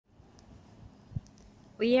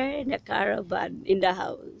We are in a caravan in the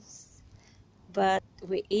house, but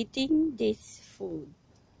we're eating this food.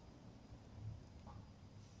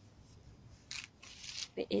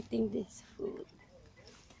 We're eating this food.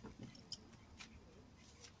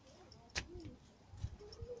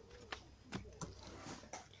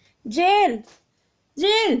 Jill!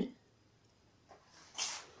 Jill!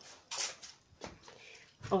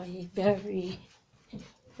 Oh, very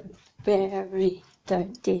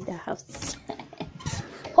dirty the house.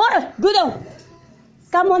 Hold! Go down!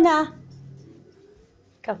 Come on now.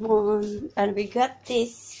 Come on. And we got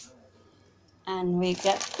this. And we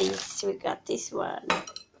got this. We got this one.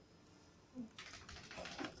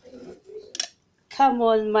 Come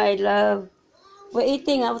on, my love. We're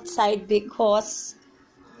eating outside because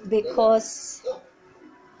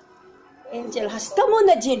Angel has. Come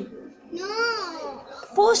on, Jill. No.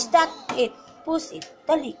 Push it. Push it.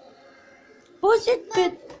 Dali. Push it.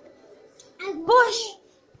 Good. Push.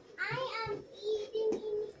 I am eating.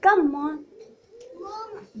 Come on.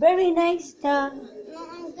 Mom. Very nice. No,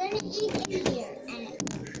 I'm gonna eat it here. And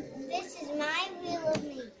this is my wheel of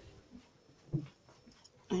me.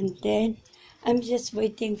 And then I'm just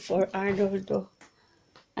waiting for Arnoldo.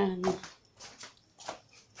 And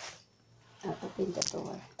I'll open the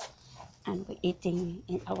door. And we're eating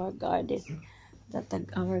in our garden.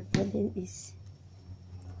 Our garden is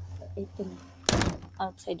eating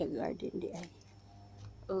outside the garden.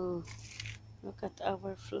 Oh, look at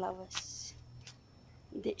our flowers.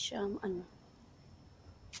 Hindi siya ano.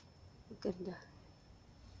 Ganda.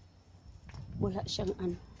 Wala siyang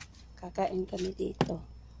ano. Kakain kami dito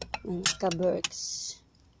ng kabergs.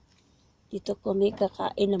 Dito kami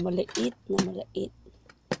kakain na maliit.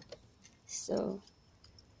 So,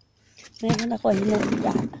 meron ako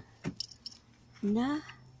hinanda na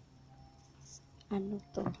ano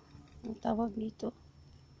to? Ang tawag nito?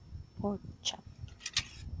 Pork chop.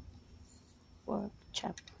 Pork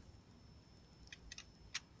chop.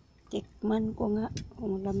 Tikman ko nga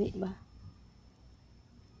kung lami ba.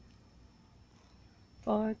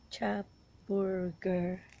 Pork chop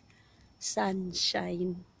burger.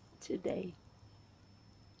 Sunshine today.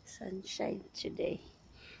 Sunshine today.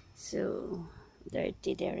 So,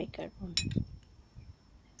 dirty dairy carbon.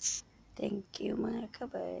 Thank you mga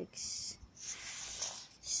kabags.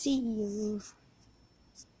 See you.